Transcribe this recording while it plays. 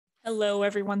Hello,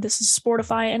 everyone. This is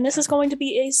Sportify, and this is going to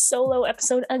be a solo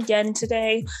episode again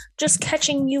today, just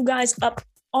catching you guys up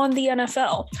on the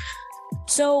NFL.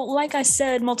 So, like I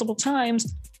said multiple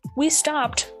times, we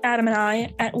stopped, Adam and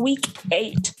I, at week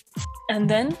 8. And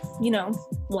then,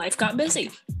 life got busy.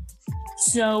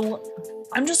 So,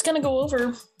 I'm just going to go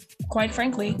over, quite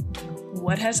frankly,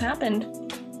 what has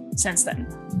happened since then.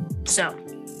 So,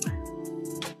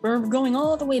 we're going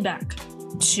all the way back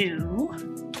to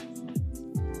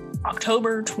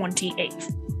October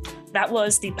 28th. That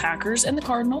was the Packers and the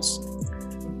Cardinals.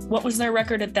 What was their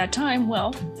record at that time?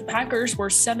 Well, the Packers were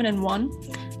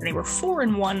 7-1, and they were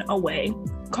 4-1 away.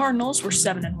 Cardinals were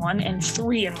 7-1 and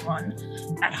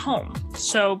 3-1 at home.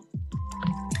 So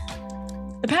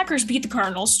the Packers beat the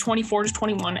Cardinals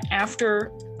 24-21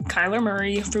 after Kyler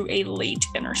Murray threw a late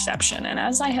interception. And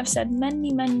as I have said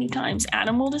many, many times,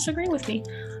 Adam will disagree with me,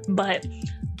 but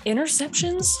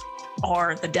interceptions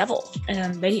are the devil,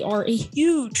 and they are a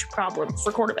huge problem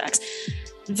for quarterbacks.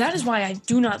 That is why I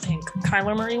do not think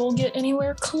Kyler Murray will get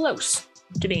anywhere close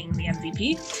to being the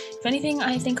MVP. If anything,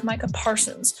 I think Micah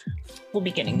Parsons will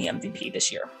be getting the MVP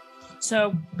this year.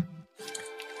 So,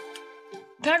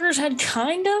 Packers had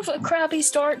kind of a crappy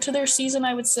start to their season,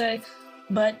 I would say,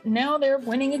 but now they're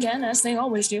winning again, as they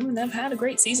always do, and they've had a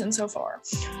great season so far.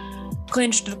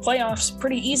 Clinched the playoffs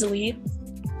pretty easily.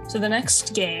 So the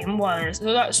next game was,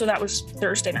 so that was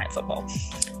Thursday Night Football.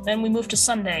 Then we moved to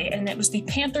Sunday, and it was the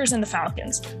Panthers and the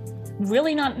Falcons.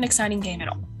 Really not an exciting game at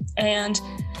all. And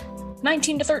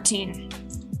 19-13,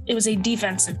 it was a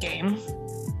defensive game.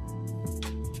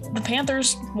 The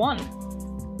Panthers won.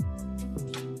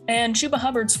 And Chuba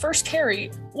Hubbard's first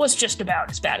carry was just about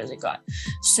as bad as it got.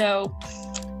 So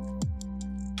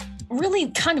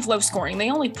really kind of low scoring.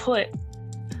 They only put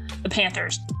the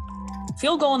Panthers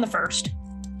field goal in the first,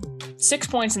 6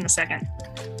 points in the second,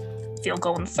 field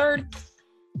goal in the third,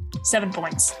 7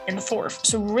 points in the fourth.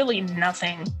 So really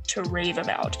nothing to rave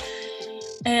about.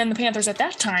 And the Panthers at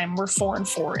that time were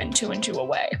 4-4 and 2-2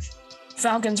 away.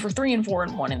 Falcons were 3-4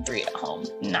 and 1-3 at home.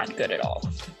 Not good at all.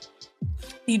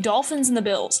 The Dolphins and the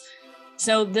Bills.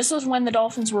 So this was when the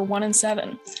Dolphins were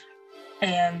 1-7.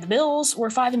 And the Bills were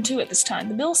 5-2 at this time.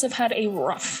 The Bills have had a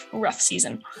rough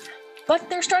season. But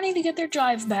they're starting to get their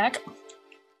drive back.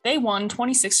 They won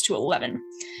 26-11.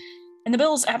 And the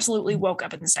Bills absolutely woke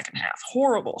up in the second half.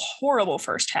 Horrible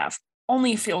first half.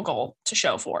 Only a field goal to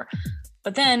show for.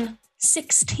 But then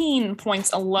 16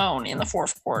 points alone in the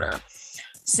fourth quarter.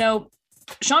 So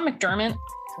Sean McDermott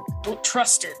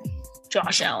trusted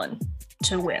Josh Allen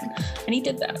to win. And he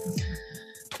did that.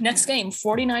 Next game,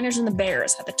 49ers and the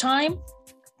Bears. At the time,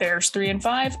 Bears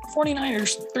 3-5,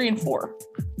 49ers 3-4.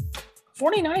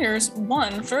 49ers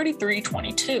won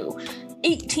 33-22.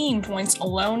 18 points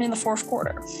alone in the fourth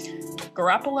quarter.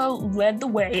 Garoppolo led the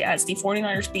way as the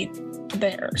 49ers beat the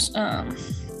Bears.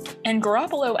 And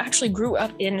Garoppolo actually grew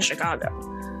up in Chicago.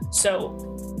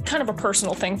 So kind of a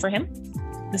personal thing for him.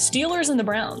 The Steelers and the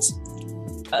Browns.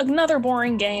 Another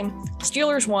boring game.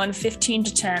 Steelers won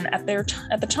 15-10. At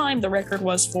the time, the record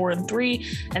was 4-3,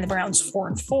 and the Browns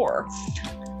 4-4.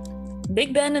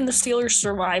 Big Ben and the Steelers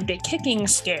survived a kicking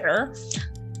scare,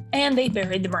 and they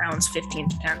buried the Browns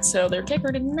 15-10. So their kicker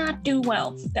did not do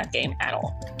well that game at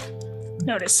all.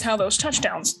 Notice how those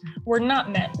touchdowns were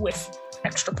not met with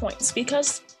extra points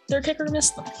because their kicker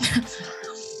missed them.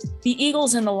 The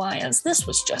Eagles and the Lions. This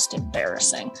was just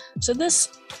embarrassing. So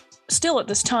still at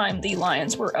this time, the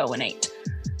Lions were 0-8.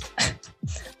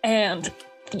 And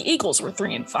the Eagles were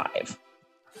 3-5.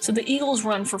 So the Eagles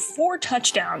run for 4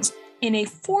 touchdowns in a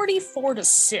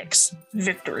 44-6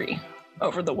 victory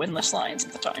over the winless Lions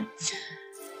at the time.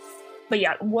 But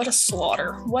yeah, what a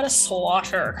slaughter.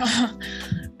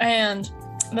 And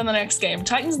then the next game,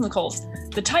 Titans and the Colts.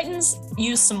 The Titans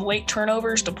used some late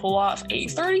turnovers to pull off a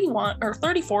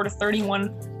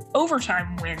 34-31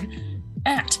 overtime win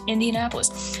at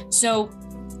Indianapolis. So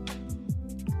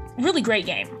really great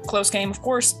game. Close game, of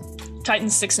course.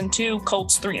 Titans 6-2,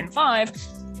 Colts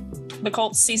 3-5. The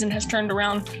Colts season has turned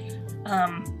around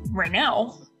right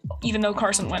now, even though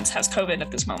Carson Wentz has COVID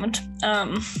at this moment.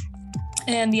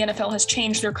 And the NFL has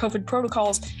changed their COVID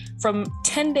protocols from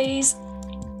 10 days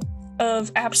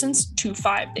of absence to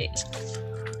 5 days.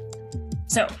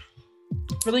 So,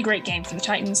 really great game for the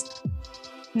Titans.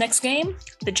 Next game,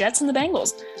 the Jets and the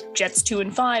Bengals. Jets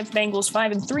 2-5, Bengals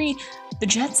 5-3. The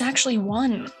Jets actually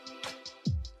won.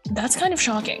 That's kind of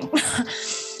shocking.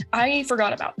 I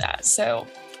forgot about that. So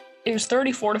it was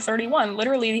 34-31,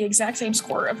 literally the exact same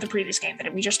score of the previous game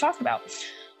that we just talked about.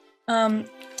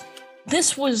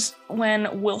 This was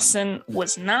when Wilson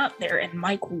was not there and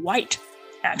Mike White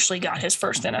actually got his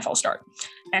first NFL start.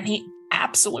 And he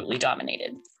absolutely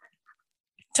dominated.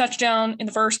 Touchdown in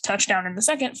the first, touchdown in the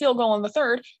second, field goal in the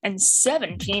third, and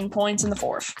 17 points in the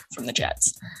fourth from the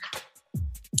Jets.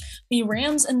 The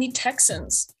Rams and the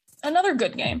Texans. Another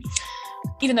good game.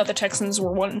 Even though the Texans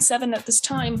were 1-7 at this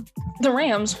time, the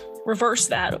Rams reversed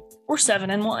that, were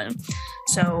 7-1.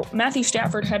 So Matthew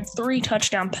Stafford had 3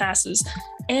 touchdown passes,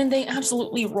 and they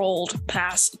absolutely rolled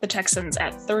past the Texans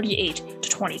at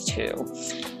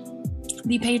 38-22.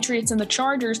 The Patriots and the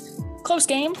Chargers, close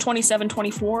game,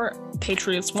 27-24.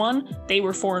 Patriots won. They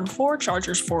were 4-4.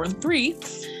 Chargers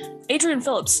 4-3. Adrian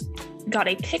Phillips got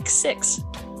a pick 6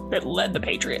 that led the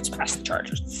Patriots past the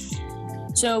Chargers.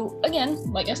 So again,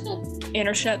 like I said,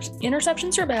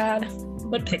 interceptions are bad,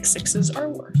 but pick 6s are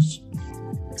worse.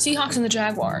 Seahawks and the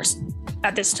Jaguars.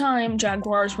 At this time,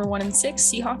 Jaguars were 1-6,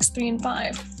 Seahawks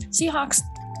 3-5. Seahawks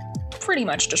pretty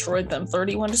much destroyed them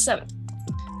 31-7.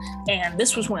 And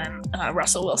this was when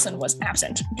Russell Wilson was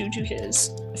absent due to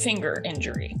his finger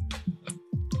injury.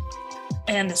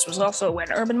 And this was also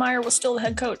when Urban Meyer was still the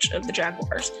head coach of the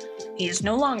Jaguars. He is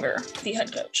no longer the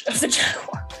head coach of the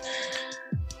Jaguars.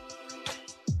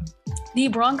 The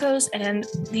Broncos and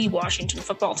the Washington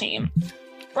football team.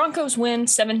 Broncos win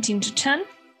 17-10.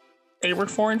 They were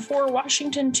 4-4,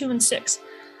 Washington 2-6.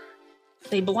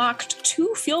 They blocked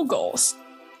 2 field goals,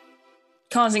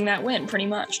 causing that win pretty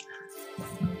much.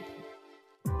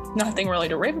 Nothing really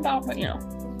to rave about, but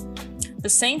The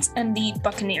Saints and the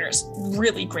Buccaneers,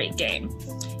 really great game.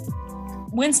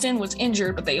 Winston was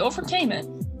injured, but they overcame it.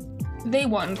 They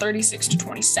won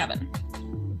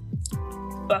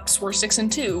 36-27. Bucks were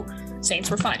 6-2,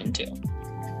 Saints were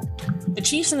 5-2. The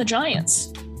Chiefs and the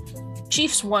Giants.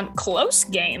 Chiefs won close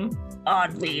game,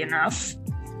 oddly enough.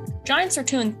 Giants were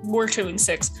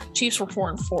 2-6, Chiefs were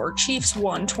 4-4. Chiefs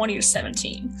won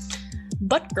 20-17.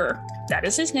 Butker, that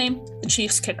is his name, the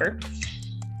Chiefs kicker,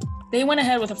 they went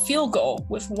ahead with a field goal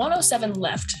with 1:07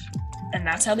 left, and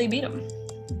that's how they beat them.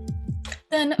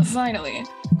 Then finally,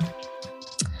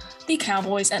 the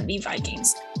Cowboys and the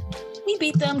Vikings. We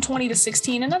beat them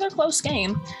 20-16, another close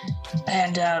game,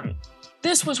 and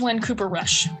this was when Cooper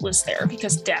Rush was there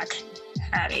because Dak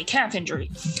had a calf injury,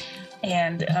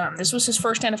 and this was his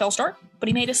first NFL start, but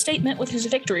he made a statement with his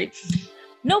victory.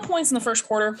 No points in the first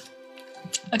quarter,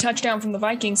 a touchdown from the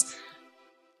Vikings,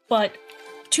 but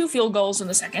 2 field goals in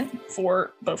the second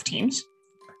for both teams.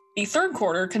 The third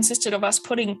quarter consisted of us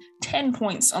putting 10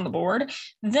 points on the board,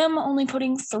 them only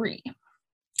putting 3.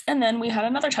 And then we had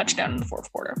another touchdown in the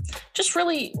fourth quarter. Just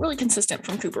really, really consistent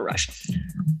from Cooper Rush.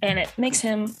 And it makes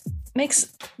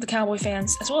the Cowboy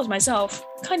fans, as well as myself,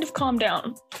 kind of calm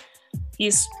down.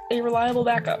 He's a reliable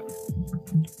backup.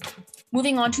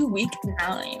 Moving on to week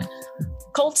 9.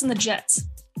 Colts and the Jets.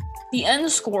 The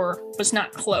end score was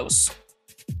not close,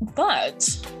 but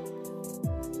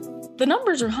the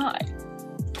numbers are high.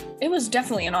 It was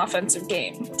definitely an offensive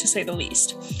game, to say the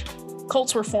least.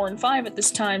 Colts were 4-5 at this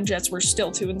time. Jets were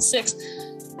still 2-6.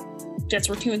 Jets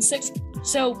were 2-6.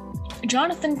 So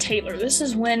Jonathan Taylor, this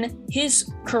is when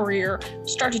his career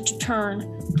started to turn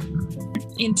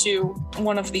into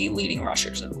one of the leading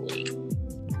rushers in the league.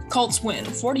 Colts win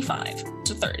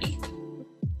 45-30.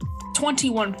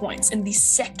 21 points in the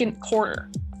second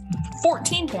quarter,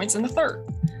 14 points in the third,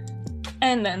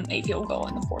 and then a field goal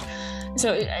in the fourth.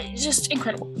 So it's just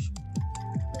incredible.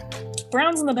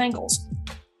 Browns and the Bengals.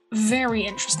 Very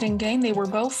interesting game. They were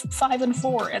both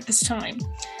 5-4 at this time.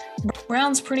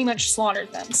 Browns pretty much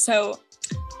slaughtered them. So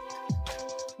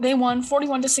they won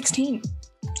 41-16,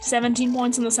 17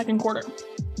 points in the second quarter.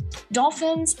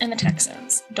 Dolphins and the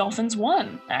Texans. Dolphins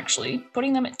won, actually,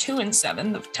 putting them at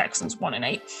 2-7. The Texans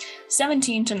 1-8,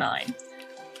 17-9.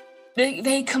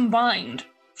 They combined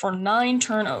for 9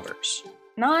 turnovers.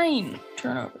 9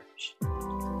 turnovers.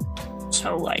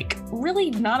 So,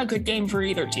 really not a good game for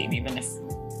either team, even if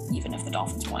the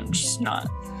Dolphins won. Just not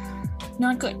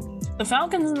good. The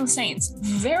Falcons and the Saints.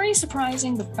 Very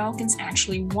surprising the Falcons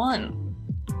actually won.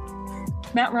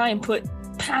 Matt Ryan put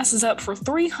passes up for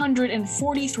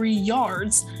 343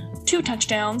 yards, 2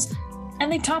 touchdowns,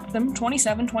 and they topped them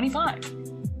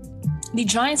 27-25. The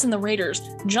Giants and the Raiders.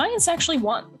 Giants actually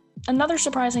won. Another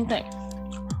surprising thing.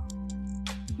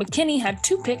 McKinney had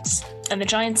 2 picks, and the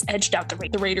Giants edged out the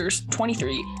Raiders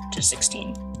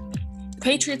 23-16. The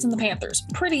Patriots and the Panthers.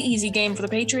 Pretty easy game for the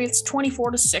Patriots,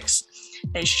 24-6.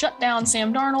 They shut down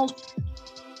Sam Darnold.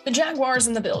 The Jaguars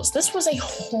and the Bills. This was a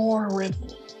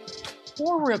horrible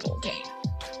game.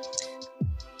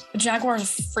 The Jaguars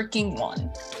freaking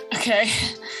won. Okay?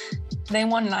 They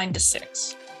won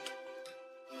 9-6.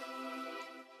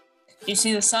 You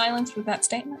see the silence with that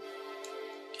statement?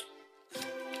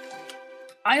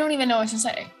 I don't even know what to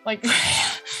say.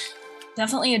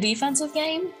 Definitely a defensive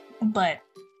game, but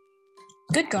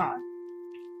Good God.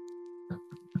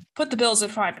 Put the Bills at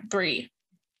 5-3,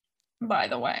 by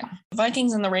the way. The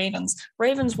Vikings and the Ravens.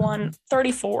 Ravens won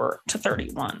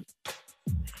 34-31.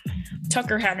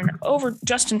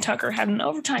 Justin Tucker had an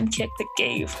overtime kick that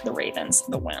gave the Ravens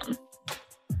the win.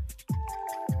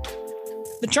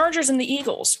 The Chargers and the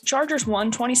Eagles. Chargers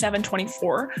won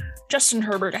 27-24. Justin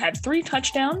Herbert had 3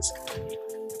 touchdowns,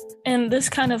 and this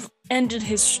kind of ended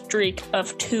his streak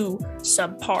of 2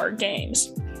 subpar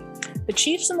games. The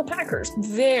Chiefs and the Packers,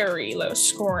 very low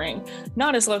scoring.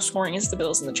 Not as low scoring as the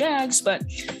Bills and the Jags, but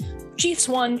Chiefs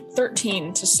won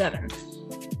 13-7.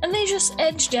 And they just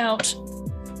edged out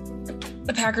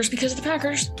the Packers because the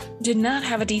Packers did not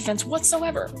have a defense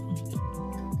whatsoever.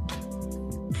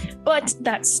 But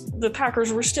the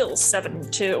Packers were still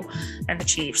 7-2 and the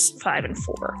Chiefs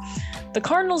 5-4. The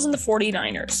Cardinals and the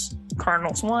 49ers.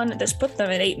 Cardinals won. This put them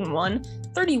at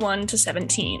 8-1,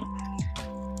 31-17.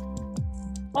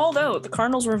 Although the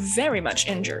Cardinals were very much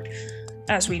injured.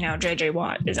 As we know, J.J.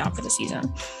 Watt is out for the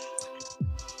season.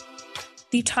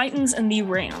 The Titans and the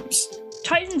Rams.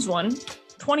 Titans won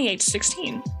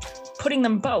 28-16, putting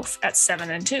them both at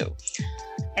 7-2.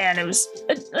 And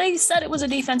they said it was a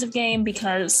defensive game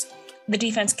because the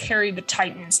defense carried the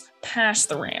Titans past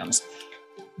the Rams.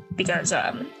 Because,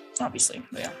 obviously,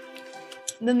 yeah.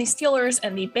 Then the Steelers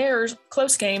and the Bears,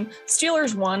 close game.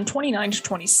 Steelers won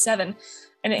 29-27,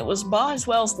 and it was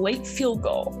Boswell's late field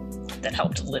goal that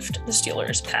helped lift the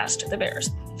Steelers past the Bears.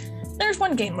 There's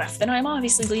one game left that I'm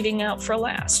obviously leaving out for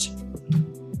last.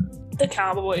 The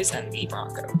Cowboys and the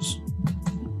Broncos.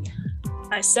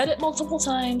 I said it multiple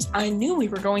times. I knew we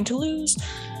were going to lose.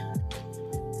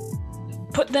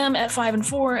 Put them at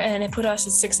 5-4, and it put us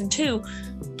at 6-2.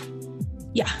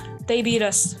 Yeah, they beat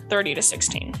us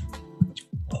 30-16.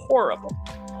 Horrible.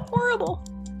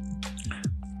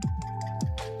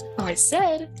 I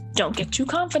said, don't get too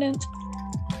confident.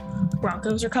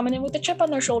 Broncos are coming in with a chip on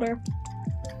their shoulder.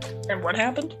 And what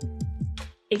happened?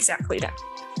 Exactly that.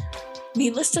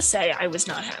 Needless to say, I was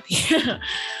not happy.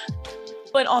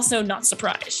 But also not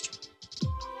surprised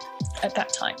at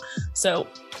that time. So,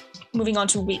 moving on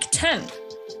to week 10.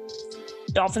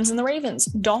 Dolphins and the Ravens.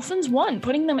 Dolphins won,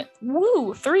 putting them at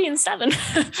 3-7,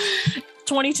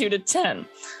 22-10.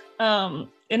 And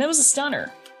it was a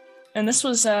stunner. And this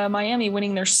was Miami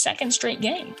winning their second straight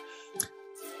game.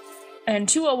 And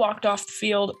Tua walked off the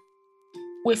field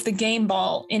with the game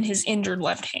ball in his injured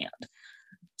left hand.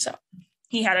 So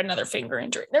he had another finger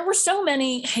injury. There were so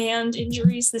many hand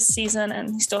injuries this season,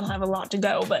 and we still have a lot to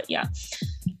go. But yeah.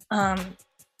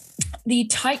 The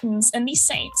Titans and the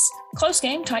Saints. Close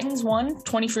game. Titans won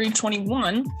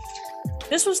 23-21.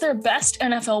 This was their best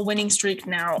NFL winning streak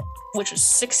now, which is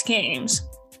 6 games.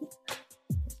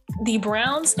 The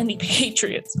Browns and the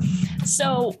Patriots.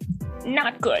 So,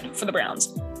 not good for the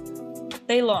Browns.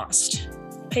 They lost.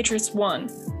 Patriots won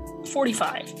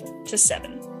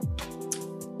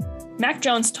 45-7. Mac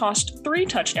Jones tossed 3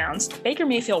 touchdowns. Baker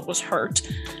Mayfield was hurt.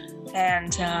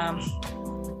 And,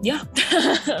 yeah,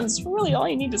 that's really all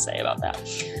you need to say about that.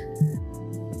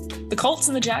 The Colts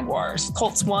and the Jaguars.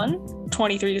 Colts won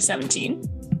 23-17.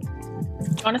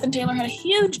 Jonathan Taylor had a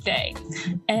huge day,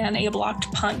 and a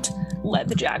blocked punt led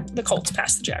the Colts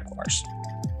past the Jaguars.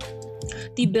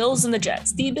 The Bills and the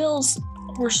Jets. The Bills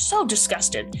were so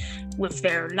disgusted with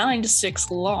their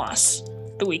 9-6 loss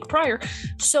the week prior,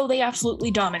 so they absolutely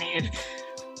dominated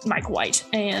Mike White,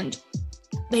 and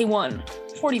they won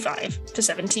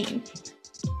 45-17.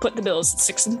 Put the Bills at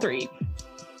 6-3,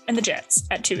 and the Jets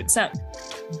at 2-7.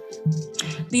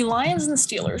 The Lions and the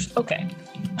Steelers. Okay.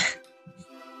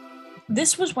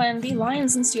 This was when the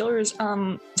Lions and Steelers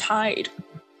tied.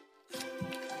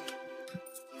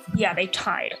 Yeah, they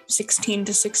tied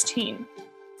 16-16.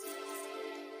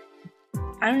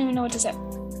 I don't even know what to say.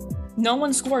 No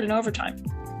one scored in overtime.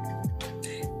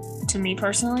 To me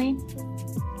personally,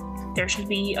 there should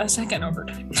be a second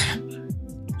overtime.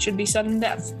 Should be sudden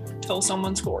death till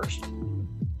someone scores.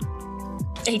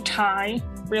 A tie,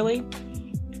 really?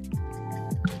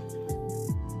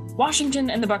 Washington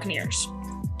and the Buccaneers.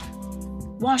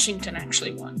 Washington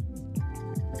actually won.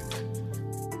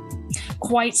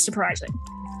 Quite surprising.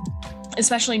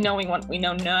 Especially knowing what we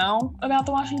know now about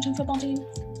the Washington football team.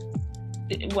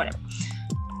 Whatever.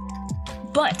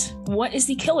 But what is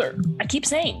the killer? I keep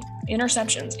saying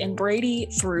interceptions, and Brady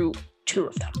threw 2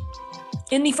 of them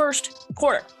in the first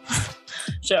quarter.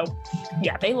 So,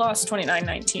 yeah, they lost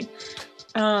 29-19.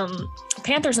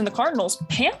 Panthers and the Cardinals.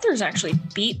 Panthers actually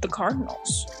beat the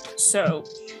Cardinals. So,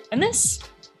 and this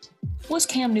was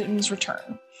Cam Newton's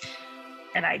return.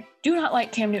 And I do not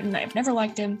like Cam Newton. I've never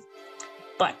liked him.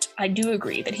 But I do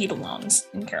agree that he belongs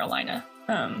in Carolina.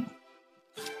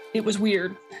 it was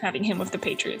weird having him with the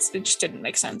Patriots. It just didn't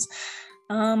make sense.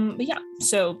 But yeah,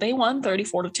 so they won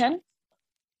 34-10.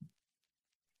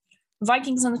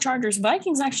 Vikings and the Chargers.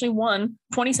 Vikings actually won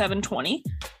 27-20.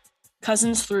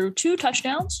 Cousins threw 2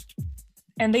 touchdowns,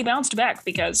 and they bounced back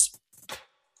because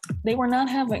they were not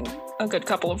having a good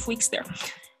couple of weeks there.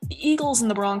 The Eagles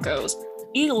and the Broncos.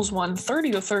 Eagles won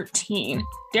 30-13.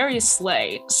 Darius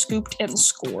Slay scooped and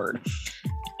scored.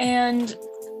 And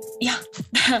yeah,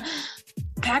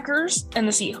 Packers and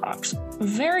the Seahawks.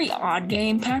 Very odd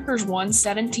game. Packers won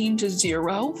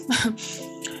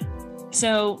 17-0.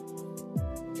 So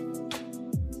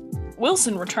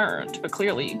Wilson returned, but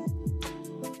clearly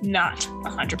not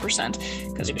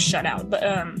 100% because he was shut out. But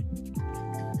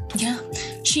yeah,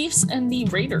 Chiefs and the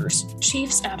Raiders.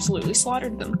 Chiefs absolutely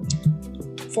slaughtered them.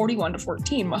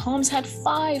 41-14. Mahomes had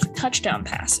 5 touchdown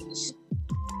passes.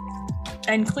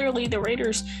 And clearly the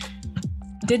Raiders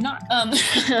did not,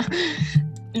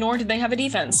 nor did they have a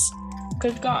defense.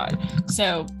 Good God.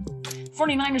 So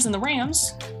 49ers and the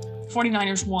Rams.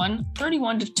 49ers won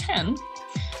 31-10.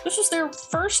 This was their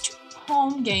first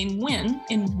home game win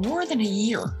in more than a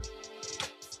year.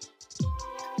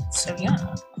 So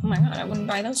yeah, oh my God, I wouldn't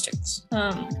buy those tickets.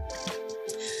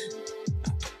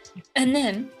 And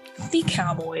then the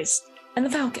Cowboys and the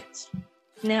Falcons.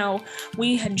 Now,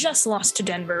 we had just lost to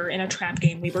Denver in a trap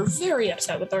game. We were very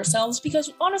upset with ourselves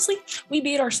because, honestly, we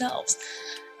beat ourselves.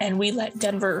 And we let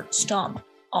Denver stomp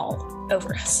all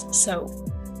over us. So,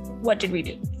 what did we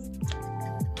do?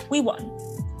 We won.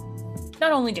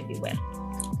 Not only did we win,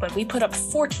 but we put up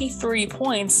 43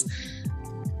 points,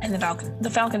 and the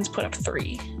Falcons put up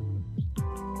 3.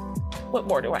 What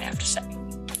more do I have to say?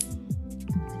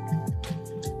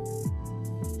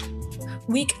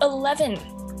 Week 11,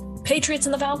 Patriots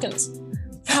and the Falcons.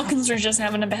 Falcons are just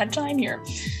having a bad time here.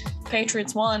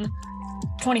 Patriots won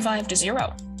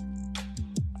 25-0.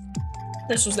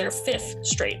 This was their 5th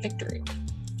straight victory.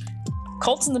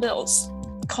 Colts and the Bills.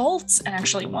 Colts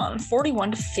actually won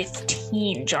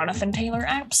 41-15. Jonathan Taylor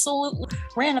absolutely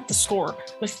ran up the score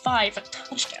with 5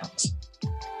 touchdowns.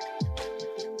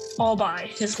 All by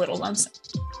his little Lumsen.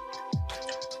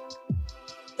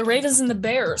 The Ravens and the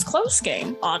Bears, close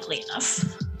game, oddly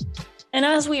enough. And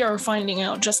as we are finding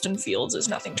out, Justin Fields is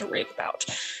nothing to rave about.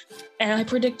 And I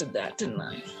predicted that, didn't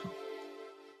I?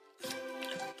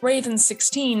 Ravens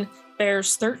 16,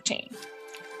 Bears 13.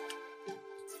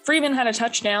 Freeman had a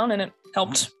touchdown, and it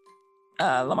helped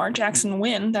Lamar Jackson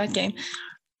win that game.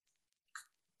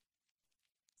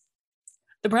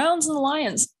 The Browns and the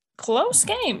Lions, close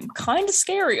game. Kind of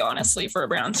scary, honestly, for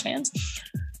Browns fans.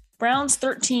 Browns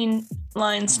 13,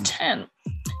 Lions 10.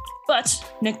 But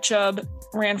Nick Chubb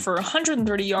ran for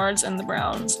 130 yards, and the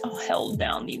Browns held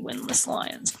down the winless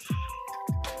Lions.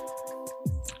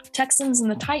 Texans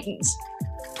and the Titans.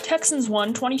 Texans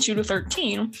won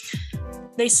 22-13.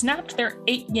 They snapped their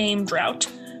 8-game drought,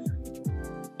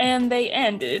 and they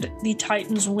ended the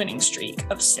Titans' winning streak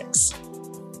of 6.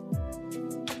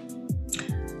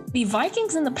 The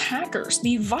Vikings and the Packers.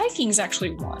 The Vikings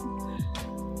actually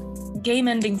won.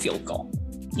 Game-ending field goal.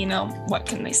 You know, what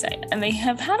can they say? And they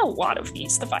have had a lot of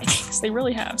these, the Vikings. They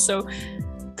really have. So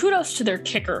kudos to their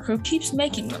kicker, who keeps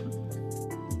making them.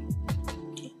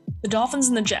 The Dolphins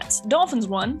and the Jets. Dolphins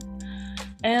won.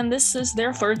 And this is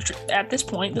their third, at this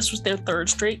point, this was their 3rd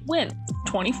straight win,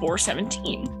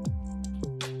 24-17.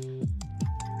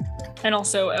 And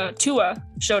also, Tua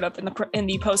showed up in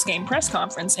the post-game press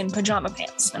conference in pajama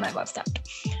pants, and I love that.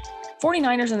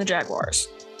 49ers and the Jaguars.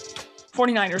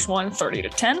 49ers won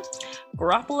 30-10.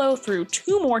 Garoppolo threw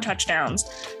 2 more touchdowns,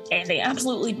 and they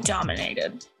absolutely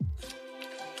dominated.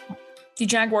 The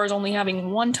Jaguars only having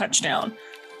 1 touchdown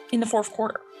in the 4th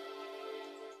quarter.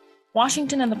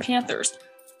 Washington and the Panthers.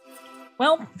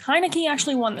 Well, Heineke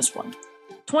actually won this one,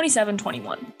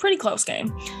 27-21. Pretty close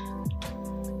game.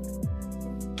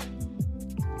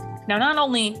 Now, not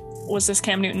only was this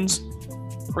Cam Newton's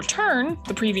return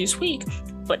the previous week,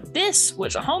 but this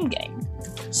was a home game,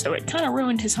 so it kind of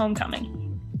ruined his homecoming.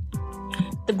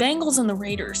 The Bengals and the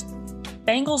Raiders.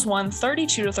 Bengals won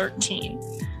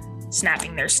 32-13,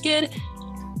 snapping their skid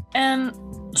and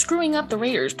screwing up the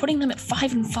Raiders, putting them at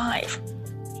 5-5.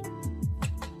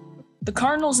 The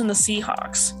Cardinals and the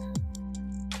Seahawks.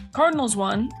 Cardinals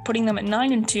won, putting them at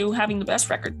 9-2, having the best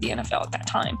record in the NFL at that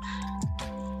time.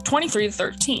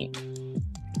 23-13.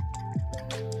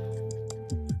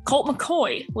 Colt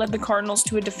McCoy led the Cardinals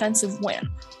to a defensive win.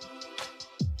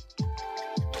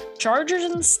 Chargers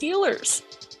and the Steelers.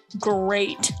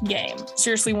 Great game.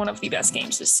 Seriously, one of the best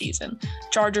games this season.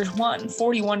 Chargers won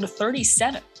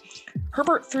 41-37.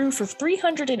 Herbert threw for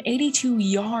 382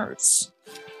 yards.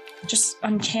 Just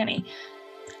uncanny.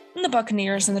 And the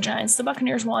Buccaneers and the Giants. The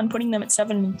Buccaneers won, putting them at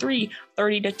 7-3,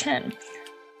 30-10.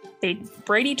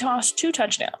 Brady tossed 2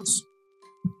 touchdowns.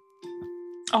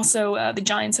 Also, the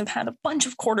Giants have had a bunch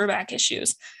of quarterback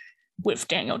issues, with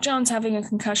Daniel Jones having a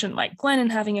concussion, Mike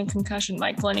Glennon having a concussion,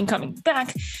 Mike Glennon coming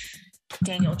back,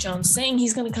 Daniel Jones saying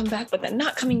he's going to come back, but then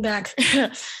not coming back.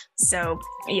 So,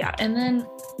 yeah. And then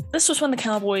this was when the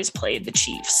Cowboys played the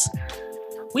Chiefs.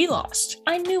 We lost.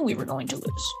 I knew we were going to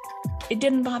lose. It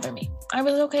didn't bother me. I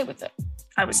was okay with it.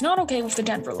 I was not okay with the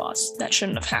Denver loss. That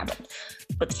shouldn't have happened.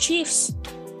 But the Chiefs,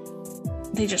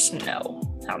 they just know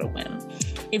how to win.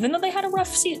 Even though they had a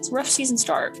rough season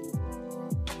start,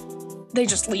 they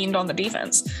just leaned on the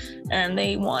defense, and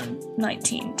they won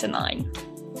 19-9.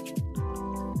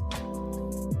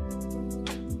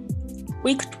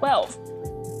 Week 12.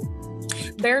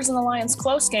 Bears and the Lions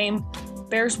close game.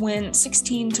 Bears win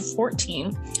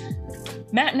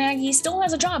 16-14. Matt Nagy still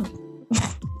has a job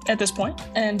at this point,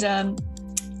 and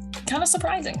kind of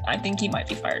surprising. I think he might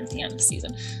be fired at the end of the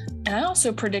season. And I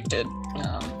also predicted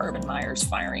Urban Meyer's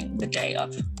firing the day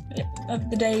of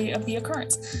the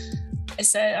occurrence.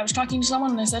 I was talking to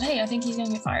someone and I said, hey, I think he's going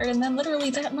to get fired. And then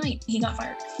literally that night he got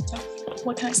fired. So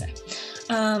what can I say?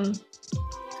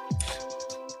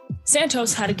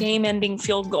 Santos had a game-ending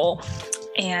field goal,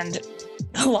 and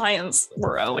the Lions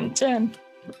were 0-10.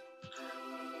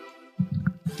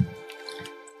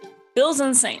 Bills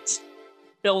and Saints.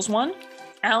 Bills won.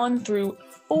 Allen threw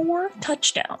 4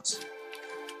 touchdowns.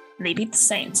 They beat the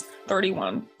Saints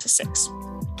 31-6.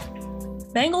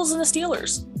 Bengals and the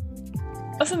Steelers.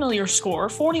 A familiar score,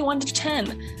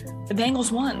 41-10. The Bengals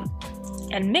won,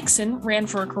 and Mixon ran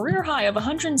for a career high of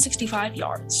 165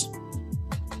 yards.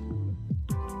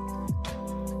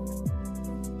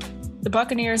 The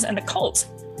Buccaneers and the Colts,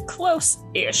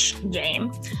 close-ish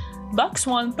game. Bucs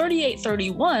won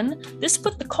 38-31. This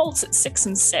put the Colts at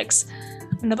 6-6,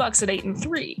 and the Bucs at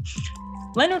 8-3.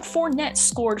 Leonard Fournette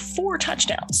scored 4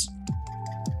 touchdowns.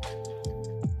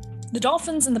 The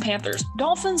Dolphins and the Panthers.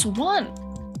 Dolphins won,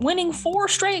 winning 4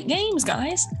 straight games,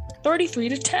 guys,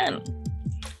 33-10.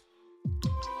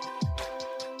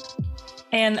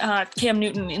 And Cam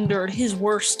Newton endured his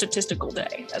worst statistical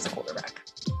day as a quarterback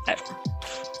ever.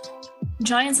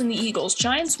 Giants and the Eagles.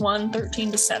 Giants won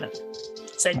 13-7.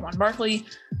 Saquon Barkley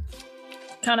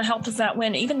kind of helped with that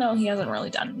win, even though he hasn't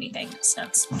really done anything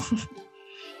since.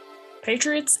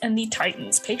 Patriots and the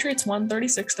Titans. Patriots won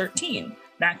 36-13.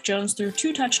 Mac Jones threw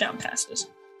 2 touchdown passes.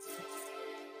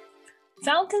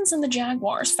 Falcons and the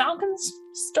Jaguars. Falcons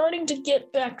starting to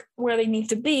get back where they need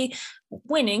to be,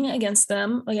 winning against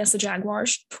the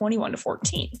Jaguars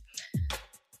 21-14.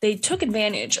 They took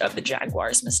advantage of the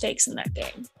Jaguars' mistakes in that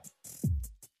game.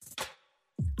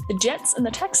 The Jets and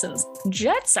the Texans.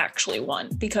 Jets actually won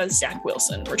because Zach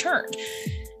Wilson returned.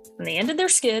 And they ended their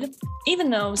skid, even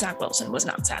though Zach Wilson was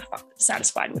not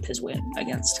satisfied with his win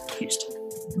against Houston.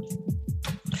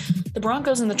 The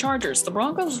Broncos and the Chargers. The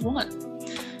Broncos won.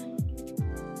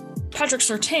 Patrick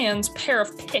Surtain's pair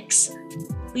of picks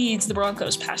leads the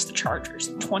Broncos past the Chargers,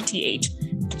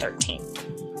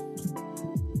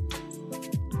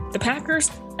 28-13. The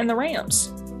Packers and the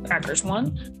Rams. Packers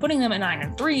won, putting them at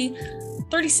 9-3,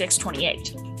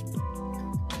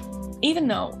 36-28. Even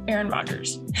though Aaron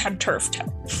Rodgers had turf toe.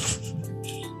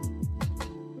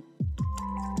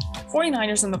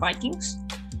 49ers and the Vikings.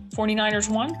 49ers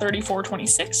won,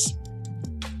 34-26.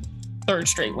 3rd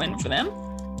straight win for them.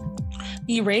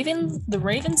 The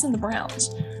Ravens and the Browns.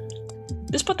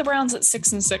 This put the Browns at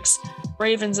 6-6,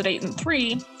 Ravens at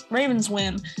 8-3. Ravens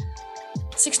win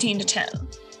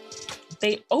 16-10.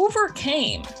 They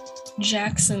overcame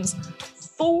Jackson's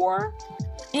 4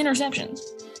 interceptions.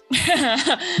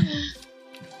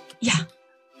 Yeah.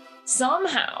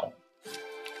 Somehow,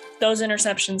 those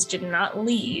interceptions did not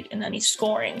lead in any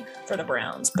scoring for the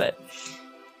Browns, but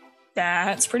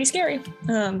that's pretty scary.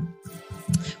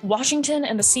 Washington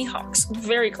and the Seahawks,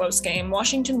 very close game.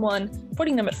 Washington won,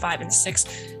 putting them at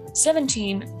 5-6,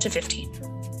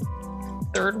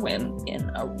 17-15. 3rd win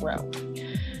in a row.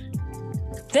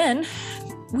 Then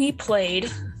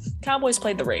Cowboys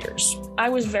played the Raiders. I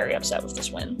was very upset with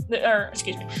this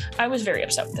I was very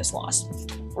upset with this loss.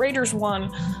 Raiders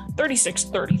won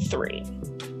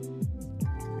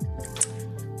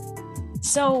 36-33.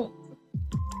 So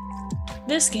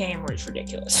this game was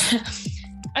ridiculous.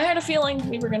 I had a feeling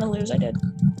we were going to lose. I did.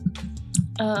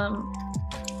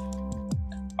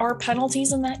 Our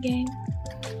penalties in that game,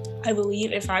 I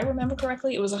believe, if I remember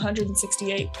correctly, it was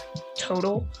 168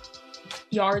 total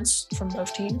yards from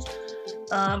both teams.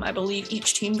 I believe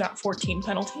each team got 14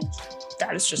 penalties.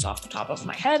 That is just off the top of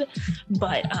my head.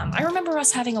 But I remember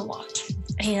us having a lot.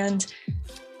 And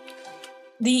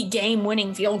the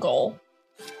game-winning field goal,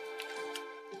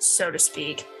 so to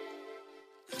speak,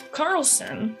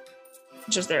 Carlson,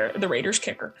 which is the Raiders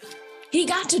kicker, he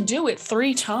got to do it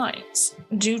 3 times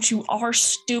due to our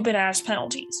stupid-ass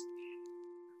penalties.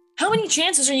 How many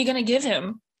chances are you going to give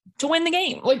him to win the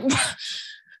game? Like,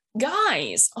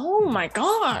 guys, oh my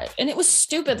God. And it was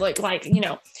stupid, like you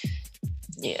know,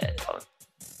 yeah,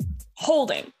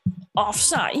 holding,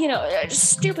 offside, you know, just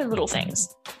stupid little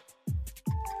things.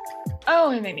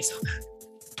 Oh, it made me so mad.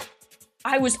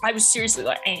 I was seriously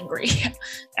like angry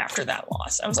after that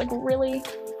loss. I was like, really?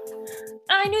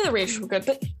 I knew the Raiders were good,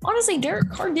 but honestly, Derek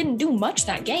Carr didn't do much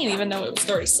that game, even though it was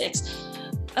 36.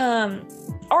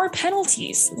 Our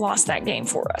penalties lost that game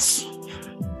for us.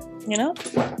 You know?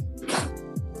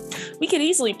 We could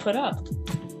easily put up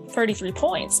 33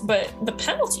 points, but the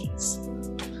penalties,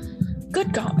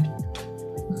 good God.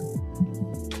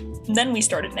 And then we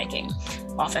started making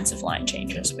offensive line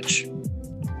changes, which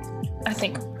I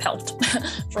think helped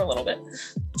for a little bit.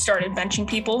 Started benching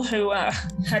people who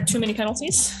had too many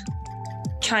penalties.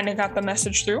 Kind of got the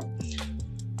message through.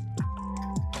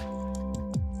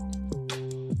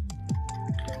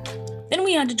 Then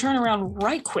we had to turn around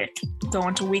right quick, go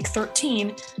into week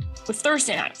 13 with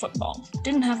Thursday Night Football.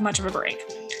 Didn't have much of a break,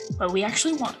 but we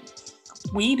actually won.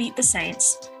 We beat the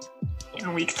Saints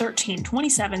in week 13,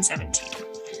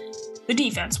 27-17. The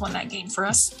defense won that game for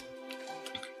us.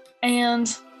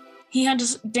 And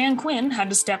Dan Quinn had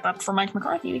to step up for Mike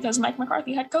McCarthy because Mike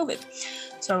McCarthy had COVID.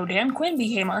 So Dan Quinn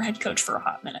became our head coach for a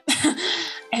hot minute.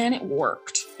 And it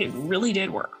worked. It really did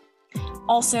work.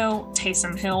 Also,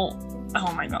 Taysom Hill,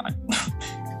 oh my God.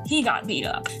 He got beat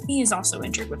up. He is also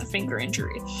injured with a finger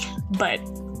injury. But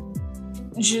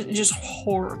just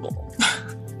horrible.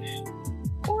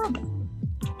 Horrible.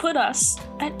 Put us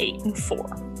at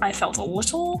 8-4. I felt a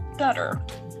little better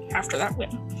after that win.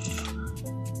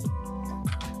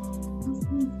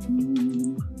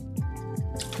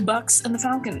 Bucks and the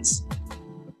Falcons.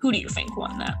 Who do you think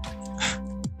won that?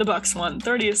 The Bucks won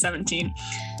 30-17.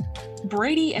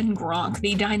 Brady and Gronk,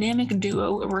 the dynamic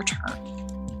duo, returned.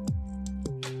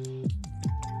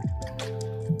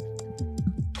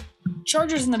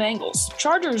 Chargers and the Bengals.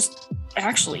 Chargers,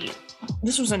 actually,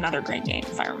 this was another great game,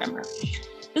 if I remember.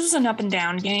 This was an up and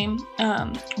down game,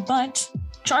 but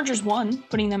Chargers won,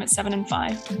 putting them at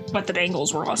 7-5, but the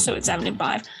Bengals were also at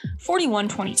 7-5,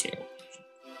 41-22.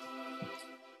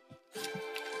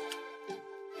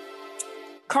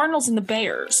 Cardinals and the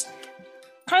Bears.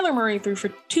 Kyler Murray threw for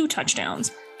 2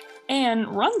 touchdowns and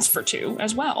runs for 2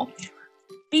 as well,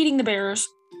 beating the Bears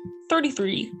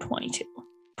 33-22,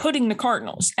 putting the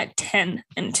Cardinals at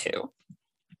 10-2.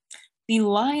 The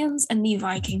Lions and the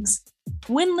Vikings,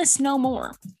 winless no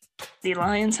more. The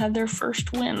Lions had their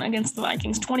first win against the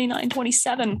Vikings,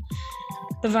 29-27.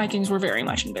 The Vikings were very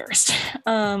much embarrassed.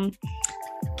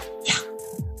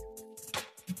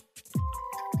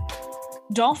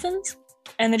 Dolphins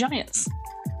and the Giants.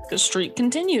 The streak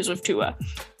continues with Tua.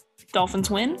 Dolphins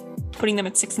win, putting them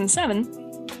at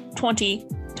 6-7,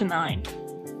 20-9.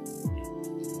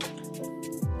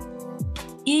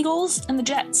 Eagles and the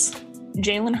Jets.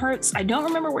 Jalen Hurts, I don't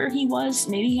remember where he was.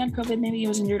 Maybe he had COVID, maybe he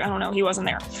was injured. I don't know. He wasn't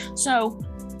there. So,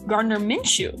 Gardner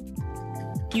Minshew.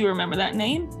 You remember that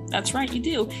name? That's right, you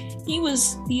do. He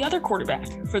was the other quarterback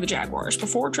for the Jaguars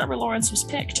before Trevor Lawrence was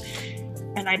picked.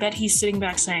 And I bet he's sitting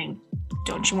back saying,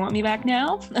 don't you want me back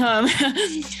now?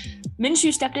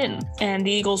 Minshew stepped in, and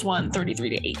the Eagles won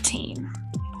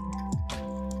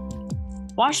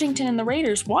 33-18. Washington and the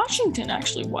Raiders. Washington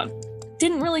actually won.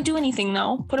 Didn't really do anything,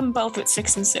 though. Put them both at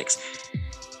 6-6.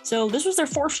 So this was their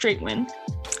 4th straight win,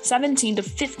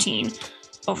 17-15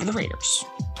 over the Raiders.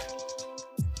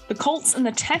 The Colts and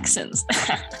the Texans.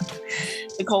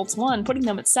 The Colts won, putting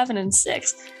them at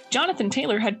 7-6. Jonathan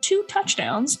Taylor had 2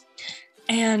 touchdowns,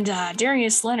 and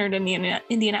Darius Leonard in the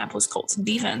Indianapolis Colts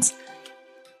defense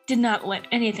did not let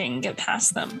anything get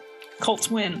past them. Colts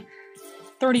win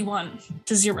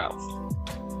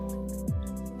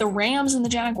 31-0. The Rams and the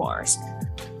Jaguars.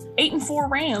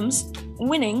 8-4 Rams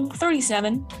winning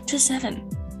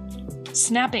 37-7,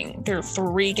 snapping their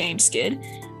 3-game skid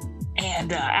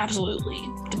and absolutely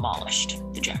demolished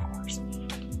the Jaguars.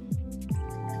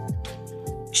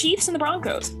 Chiefs and the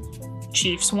Broncos.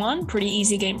 Chiefs won, pretty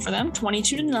easy game for them,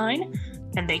 22-9,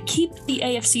 and they keep the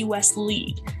AFC West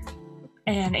lead.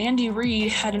 And Andy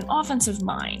Reid had an offensive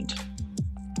mind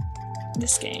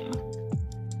this game.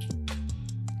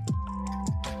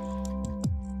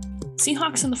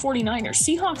 Seahawks and the 49ers.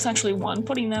 Seahawks actually won,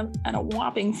 putting them at a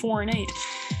whopping 4-8,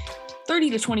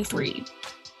 30-23.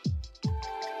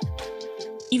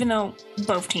 Even though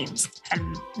both teams had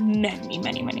many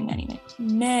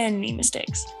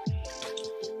mistakes.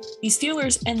 The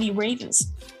Steelers and the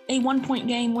Ravens, a 1-point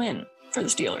game win for the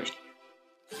Steelers.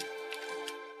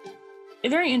 A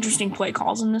very interesting play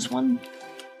calls in this one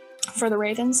for the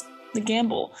Ravens. The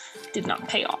gamble did not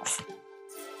pay off.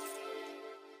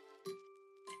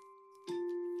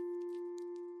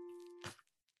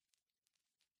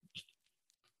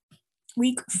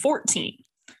 Week 14,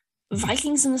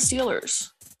 Vikings and the Steelers.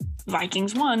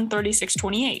 Vikings won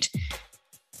 36-28.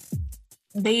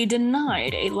 They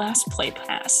denied a last play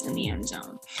pass in the end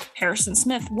zone. Harrison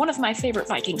Smith, one of my favorite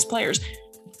Vikings players,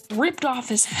 ripped off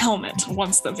his helmet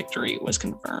once the victory was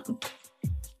confirmed.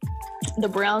 The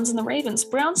Browns and the Ravens.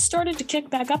 Browns started to kick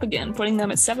back up again, putting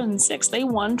them at 7-6. They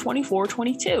won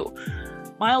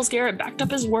 24-22. Myles Garrett backed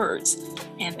up his words,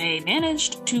 and they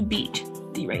managed to beat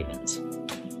the Ravens.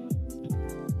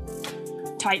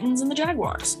 Titans and the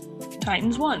Jaguars.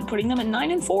 Titans won, putting them at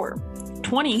 9-4,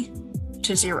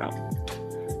 20-0.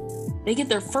 They get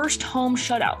their first home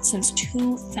shutout since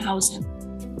 2000.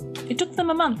 It took them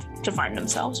a month to find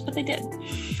themselves, but they did.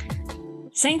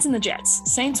 Saints and the Jets.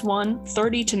 Saints won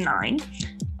 30-9.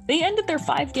 They ended their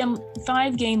five-game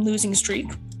losing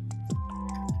streak.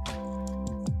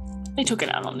 They took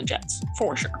it out on the Jets,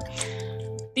 for sure.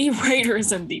 The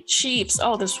Raiders and the Chiefs.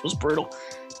 Oh, this was brutal.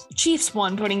 Chiefs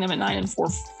won, putting them at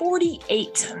 9-4,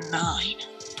 48-9.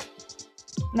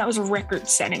 And that was a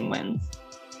record-setting win.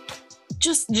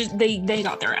 They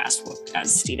got their ass whooped,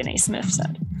 as Stephen A. Smith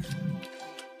said.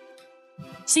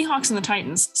 Seahawks and the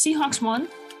Titans. Seahawks won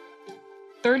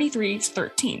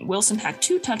 33-13. Wilson had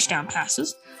 2 touchdown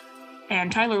passes,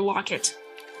 and Tyler Lockett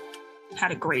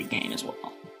had a great game as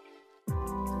well.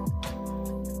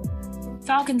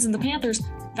 Falcons and the Panthers.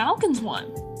 Falcons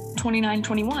won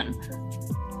 29-21.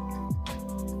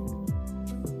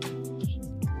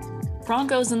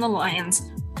 Broncos and the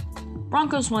Lions.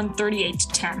 Broncos won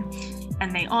 38-10,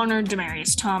 and they honored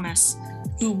Demaryius Thomas,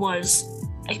 who was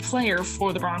a player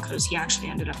for the Broncos. He actually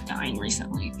ended up dying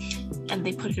recently, and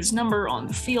they put his number on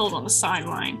the field on the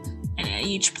sideline, and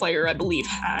each player, I believe,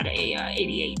 had a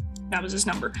 88, that was his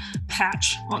number,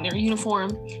 patch on their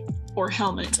uniform or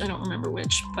helmet. I don't remember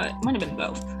which, but it might have been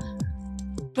both.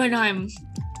 But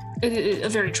a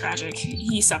very tragic.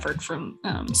 He suffered from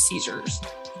seizures,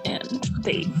 and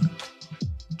they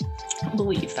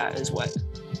believe that is what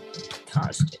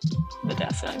caused the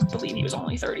death. I believe he was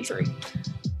only 33.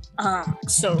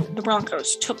 So the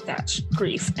Broncos took that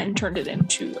grief and turned it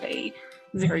into a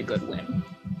very good win.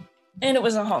 And it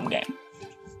was a home game,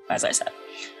 as I said.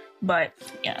 But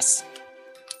yes.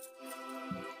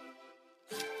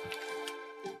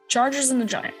 Chargers and the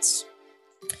Giants.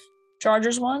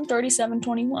 Chargers won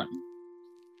 37-21.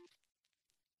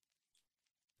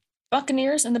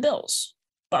 Buccaneers and the Bills.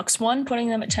 Bucks won, putting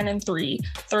them at 10-3,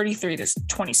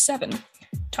 33-27.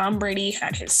 Tom Brady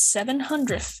had his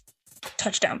 700th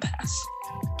touchdown pass.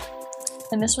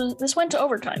 And this went to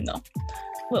overtime, though,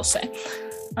 we'll say.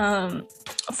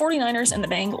 49ers and the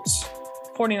Bengals.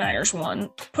 49ers won,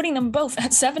 putting them both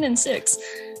at 7-6,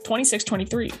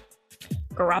 26-23.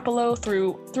 Garoppolo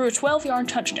threw a 12-yard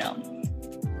touchdown,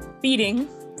 beating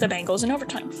the Bengals in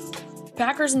overtime.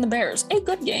 Packers and the Bears, a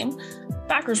good game.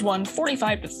 Packers won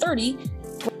 45-30.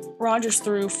 Rodgers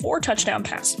threw 4 touchdown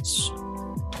passes.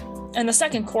 And the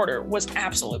second quarter was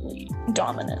absolutely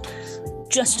dominant.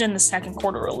 Just in the second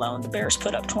quarter alone, the Bears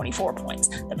put up 24 points.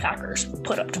 The Packers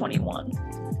put up 21.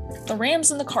 The Rams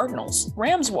and the Cardinals.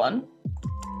 Rams won,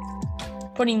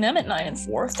 putting them at 9-4,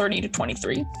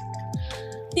 30-23.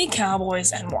 The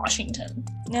Cowboys and Washington.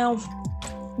 Now,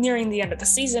 nearing the end of the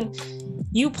season,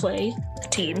 you play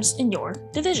teams in your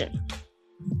division.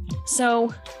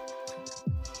 So,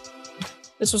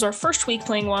 this was our first week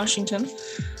playing Washington.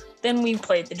 Then we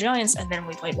played the Giants, and then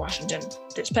we played Washington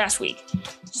this past week.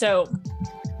 So,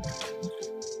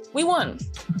 we won.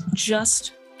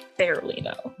 Just barely,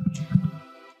 though.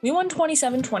 We won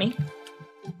 27-20,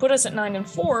 put us at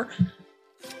 9-4.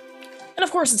 And of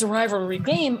course, it's a rivalry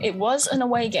game. It was an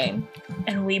away game,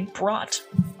 and we brought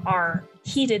our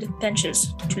heated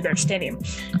benches to their stadium.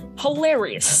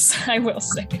 Hilarious, I will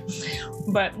say.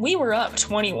 But we were up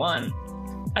 21.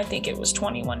 I think it was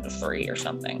 21-3 or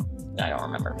something. I don't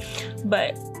remember.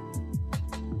 But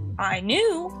I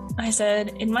said,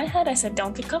 in my head,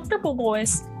 don't get comfortable,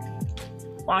 boys.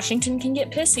 Washington can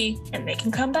get pissy, and they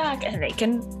can come back, and they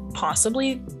can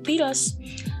possibly beat us.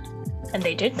 And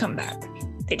they did come back.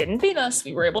 They didn't beat us.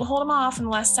 We were able to hold them off in the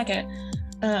last second.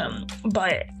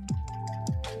 But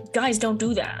guys, don't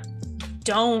do that.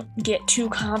 Don't get too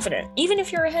confident. Even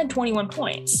if you're ahead 21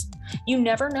 points, you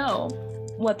never know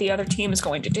what the other team is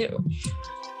going to do.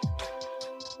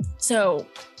 So,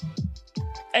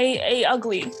 a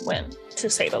ugly win, to to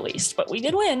say the least, but we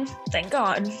did win, thank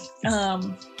God.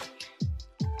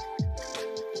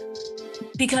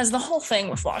 Because the whole thing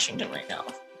with Washington right now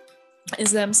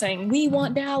is them saying, we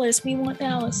want Dallas, we want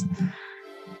Dallas.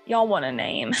 Y'all want a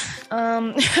name.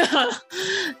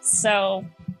 So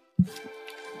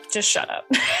just shut up.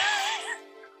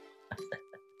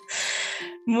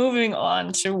 Moving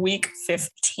on to week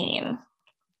 15.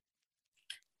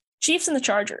 Chiefs and the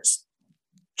Chargers.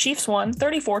 Chiefs won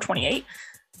 34-28.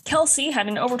 Kelsey had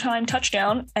an overtime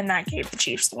touchdown, and that gave the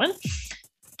Chiefs the win.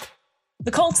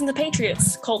 The Colts and the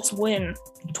Patriots. Colts win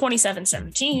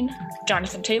 27-17.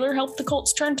 Jonathan Taylor helped the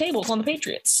Colts turn tables on the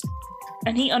Patriots,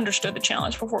 and he understood the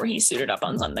challenge before he suited up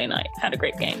on Sunday night. Had a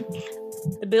great game.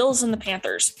 The Bills and the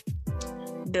Panthers.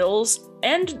 Bills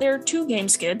end their 2-game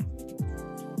skid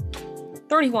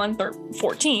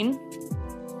 31-14,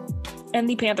 and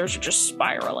the Panthers are just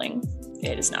spiraling.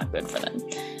 It is not good for them.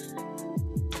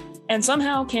 And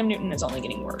somehow Cam Newton is only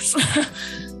getting worse.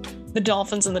 The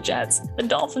Dolphins and the Jets. The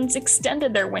Dolphins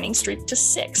extended their winning streak to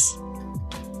 6,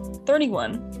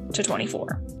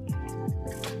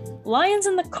 31-24. Lions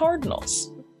and the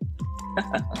Cardinals.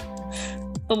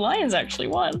 The Lions actually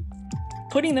won,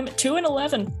 putting them at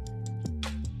 2-11.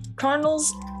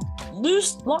 Cardinals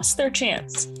lost their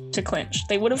chance to clinch.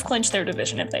 They would have clinched their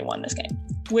division if they won this game,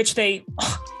 which they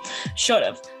should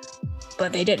have,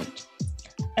 but they didn't.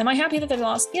 Am I happy that they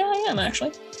lost? Yeah, I am,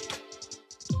 actually.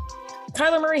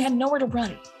 Kyler Murray had nowhere to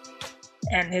run,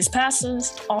 and his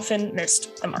passes often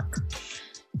missed the mark.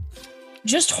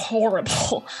 Just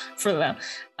horrible for them,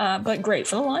 but great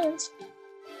for the Lions.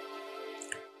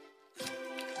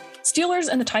 Steelers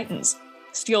and the Titans.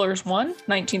 Steelers won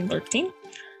 19-13.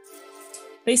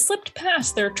 They slipped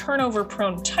past their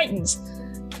turnover-prone Titans.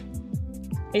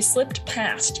 They slipped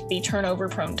past the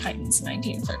turnover-prone Titans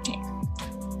 19-13.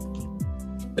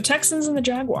 The Texans and the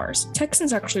Jaguars.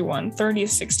 Texans actually won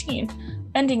 30-16,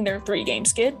 ending their 3-game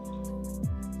skid.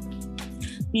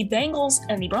 The Bengals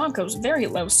and the Broncos, very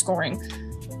low scoring.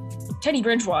 Teddy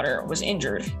Bridgewater was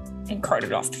injured and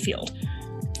carted off the field.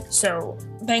 So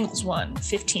Bengals won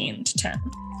 15-10.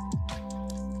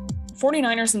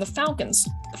 49ers and the Falcons.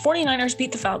 The 49ers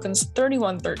beat the Falcons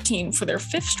 31-13 for their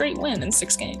 5th straight win in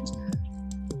 6 games.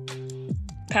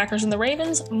 Packers and the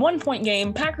Ravens, 1-point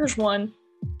game. Packers won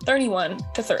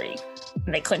 31-30.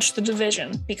 And they clinched the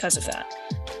division because of that.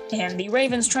 And the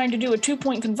Ravens trying to do a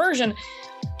 2-point conversion,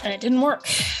 and it didn't work.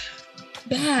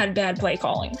 Bad play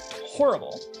calling.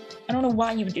 Horrible. I don't know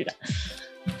why you would do that.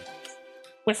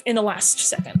 In the last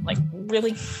second. Like,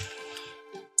 really?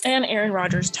 And Aaron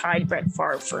Rodgers tied Brett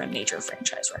Favre for a major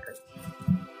franchise record.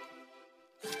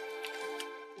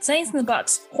 Saints and the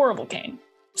Bucks. Horrible game.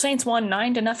 Saints won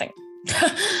 9-0.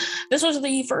 This was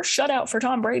the first shutout for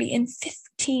Tom Brady in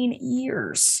 15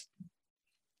 years.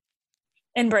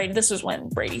 And Brady, this was when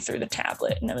Brady threw the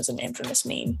tablet, and it was an infamous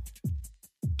meme.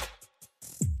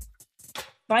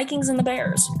 Vikings and the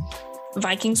Bears.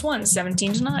 Vikings won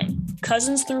 17-9.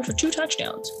 Cousins threw for 2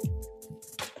 touchdowns.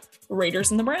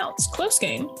 Raiders and the Browns. Close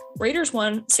game. Raiders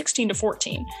won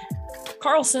 16-14.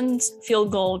 Carlson's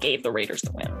field goal gave the Raiders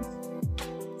the win.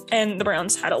 And the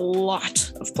Browns had a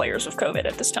lot of players with COVID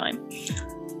at this time.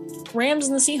 Rams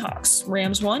and the Seahawks.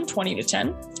 Rams won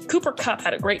 20-10. Cooper Kupp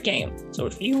had a great game. So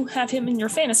if you have him in your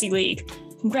fantasy league,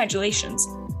 congratulations.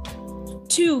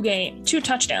 2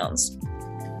 touchdowns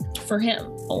for him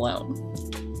alone.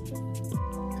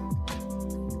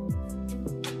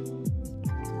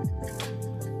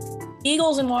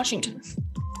 Eagles in Washington.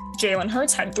 Jalen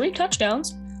Hurts had 3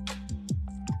 touchdowns,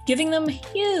 giving them a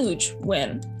huge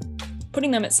win, putting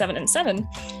them at 7-7,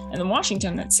 and then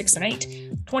Washington at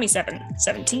 6-8,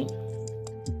 27-17.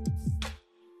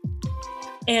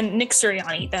 And Nick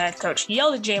Sirianni, the head coach,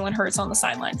 yelled at Jalen Hurts on the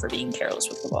sideline for being careless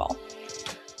with the ball.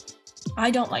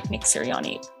 I don't like Nick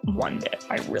Sirianni one bit.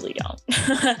 I really don't.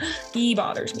 He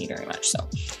bothers me very much so.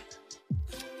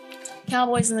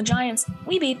 Cowboys and the Giants,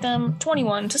 we beat them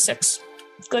 21-6.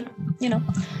 Good,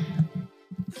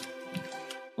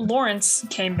 Lawrence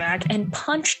came back and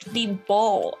punched the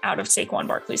ball out of Saquon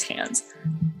Barkley's hands.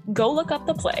 Go look up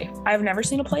the play. I've never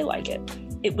seen a play like it.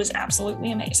 It was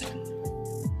absolutely amazing.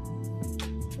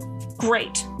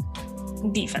 Great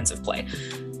defensive play.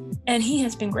 And he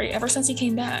has been great ever since he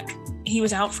came back. He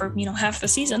was out for, half the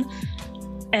season.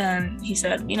 And he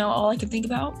said, all I could think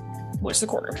about was the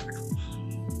quarterback.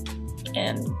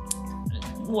 And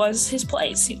was his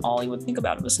plays. All he would think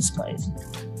about was his plays.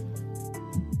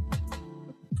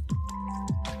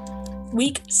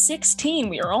 Week 16.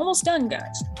 We are almost done,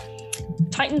 guys.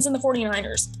 Titans and the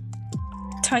 49ers.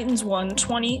 Titans won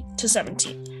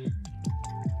 20-17.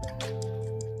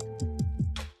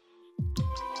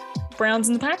 Browns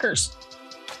and the Packers.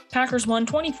 Packers won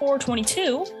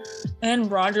 24-22, and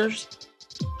Rodgers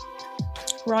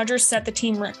set the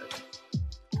team record.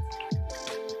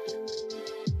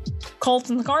 Colts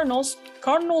and the Cardinals.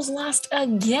 Cardinals lost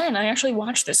again. I actually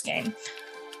watched this game.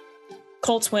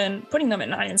 Colts win, putting them at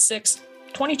 9-6,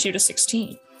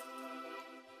 22-16.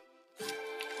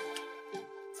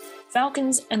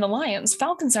 Falcons and the Lions.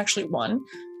 Falcons actually won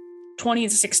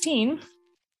 20-16.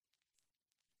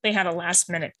 They had a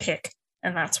last-minute pick,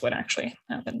 and that's what actually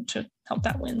happened to help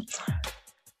that win.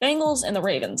 Bengals and the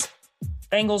Ravens.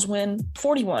 Bengals win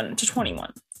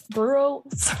 41-21.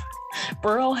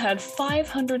 Burrow had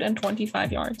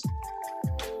 525 yards.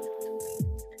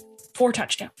 4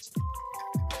 touchdowns.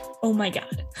 Oh my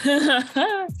God.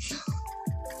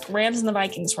 Rams and the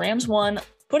Vikings. Rams won,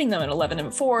 putting them at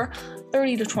 11-4,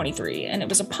 30-23, and it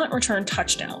was a punt return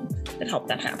touchdown that helped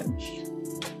that happen.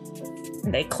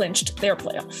 And they clinched their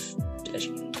playoff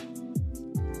division.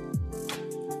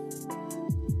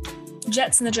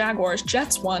 Jets and the Jaguars.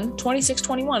 Jets won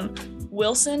 26-21.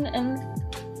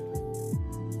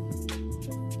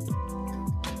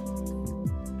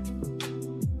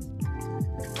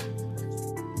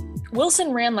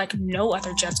 Wilson ran like no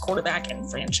other Jets quarterback in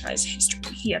franchise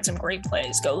history. He had some great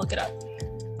plays. Go look it up.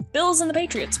 Bills and the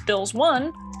Patriots. Bills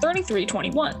won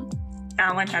 33-21.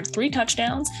 Allen had 3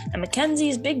 touchdowns, and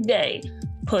McKenzie's big day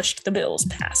pushed the Bills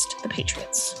past the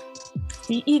Patriots.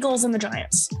 The Eagles and the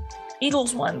Giants.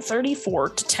 Eagles won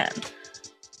 34-10.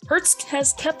 Hurts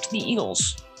has kept the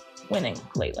Eagles winning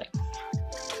lately.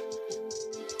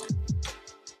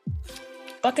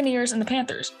 Buccaneers and the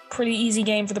Panthers. Pretty easy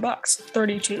game for the Bucs,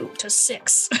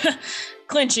 32-6,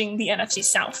 clinching the NFC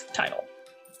South title.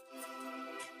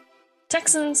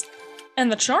 Texans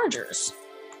and the Chargers.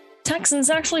 Texans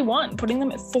actually won, putting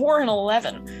them at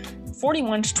 4-11,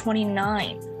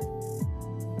 41-29.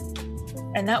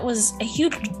 And that was a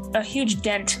huge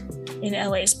dent in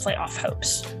LA's playoff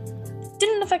hopes.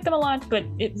 Didn't affect them a lot, but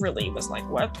it really was like,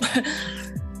 what?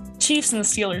 Chiefs and the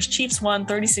Steelers. Chiefs won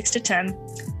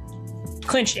 36-10,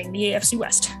 clinching the AFC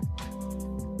West,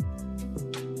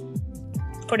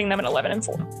 putting them at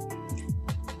 11-4.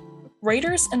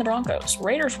 Raiders and the Broncos.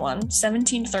 Raiders won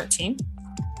 17-13,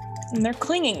 and they're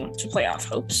clinging to playoff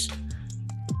hopes.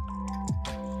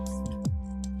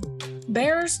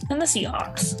 Bears and the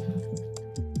Seahawks.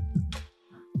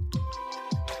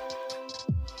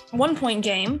 1-point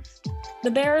game.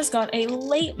 The Bears got a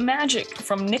late magic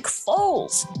from Nick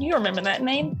Foles. You remember that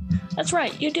name? That's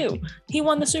right, you do. He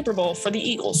won the Super Bowl for the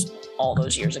Eagles all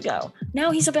those years ago.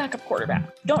 Now he's a backup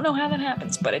quarterback. Don't know how that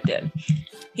happens, but it did.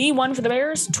 He won for the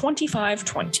Bears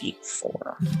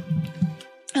 25-24.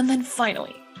 And then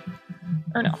finally,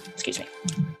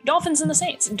 Dolphins and the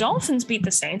Saints. Dolphins beat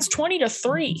the Saints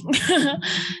 20-3.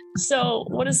 So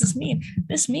what does this mean?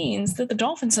 This means that the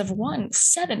Dolphins have won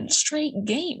 7 straight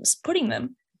games, putting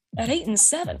them at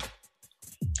 8-7.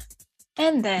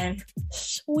 And then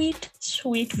sweet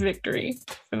victory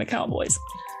for the Cowboys.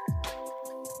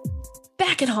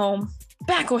 Back at home,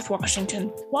 back with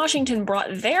Washington. Washington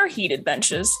brought their heated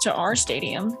benches to our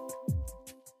stadium.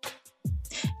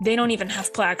 They don't even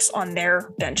have plaques on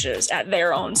their benches at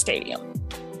their own stadium.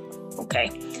 Okay.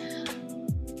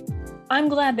 I'm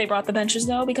glad they brought the benches,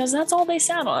 though, because that's all they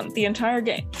sat on the entire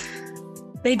game.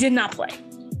 They did not play.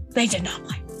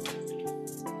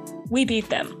 We beat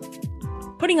them,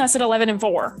 putting us at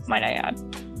 11-4, might I add.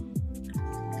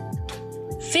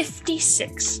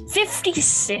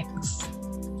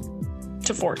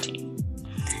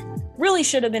 56-14. Really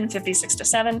should have been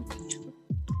 56-7,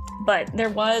 but there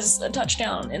was a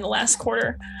touchdown in the last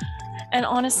quarter, and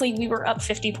honestly, we were up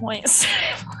 50 points.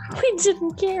 We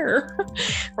didn't care.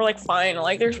 We're like, fine,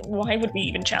 like, why would we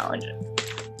even challenge it?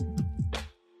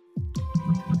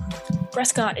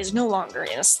 Prescott is no longer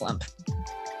in a slump.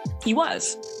 He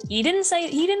was. He didn't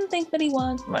think that he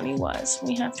was, but he was.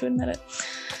 We have to admit it.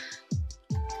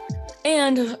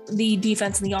 And the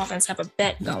defense and the offense have a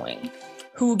bet going.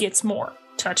 Who gets more,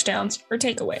 touchdowns or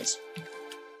takeaways?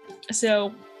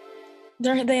 So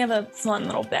they have a fun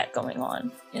little bet going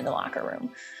on in the locker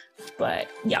room. But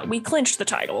yeah, we clinched the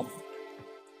title.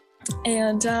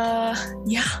 And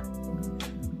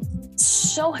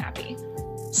so happy.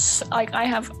 I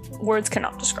have words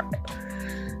cannot describe it.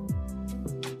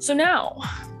 So now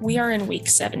we are in week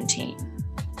 17.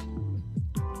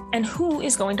 And who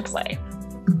is going to play?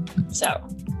 So,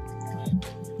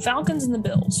 Falcons and the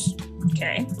Bills.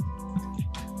 Okay.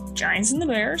 Giants and the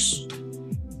Bears.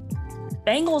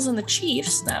 Bengals and the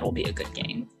Chiefs. That'll be a good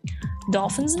game.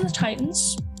 Dolphins and the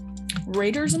Titans.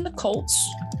 Raiders and the Colts.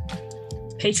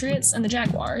 Patriots and the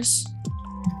Jaguars.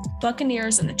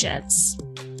 Buccaneers and the Jets.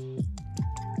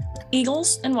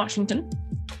 Eagles and Washington.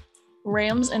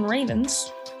 Rams and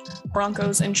Ravens,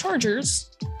 Broncos and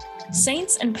Chargers,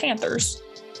 Saints and Panthers,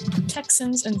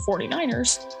 Texans and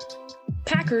 49ers,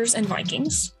 Packers and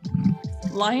Vikings,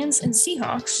 Lions and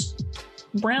Seahawks,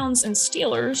 Browns and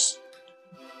Steelers,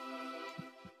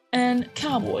 and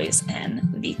Cowboys and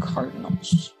the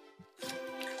Cardinals.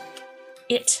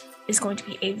 It is going to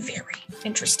be a very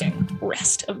interesting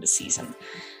rest of the season.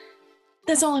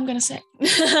 That's all I'm going to say.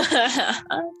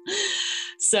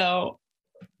 So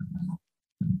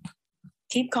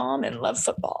keep calm and love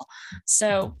football.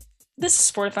 So this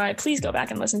is Sportify. Please go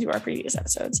back and listen to our previous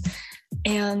episodes.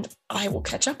 And I will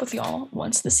catch up with y'all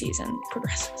once the season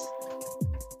progresses.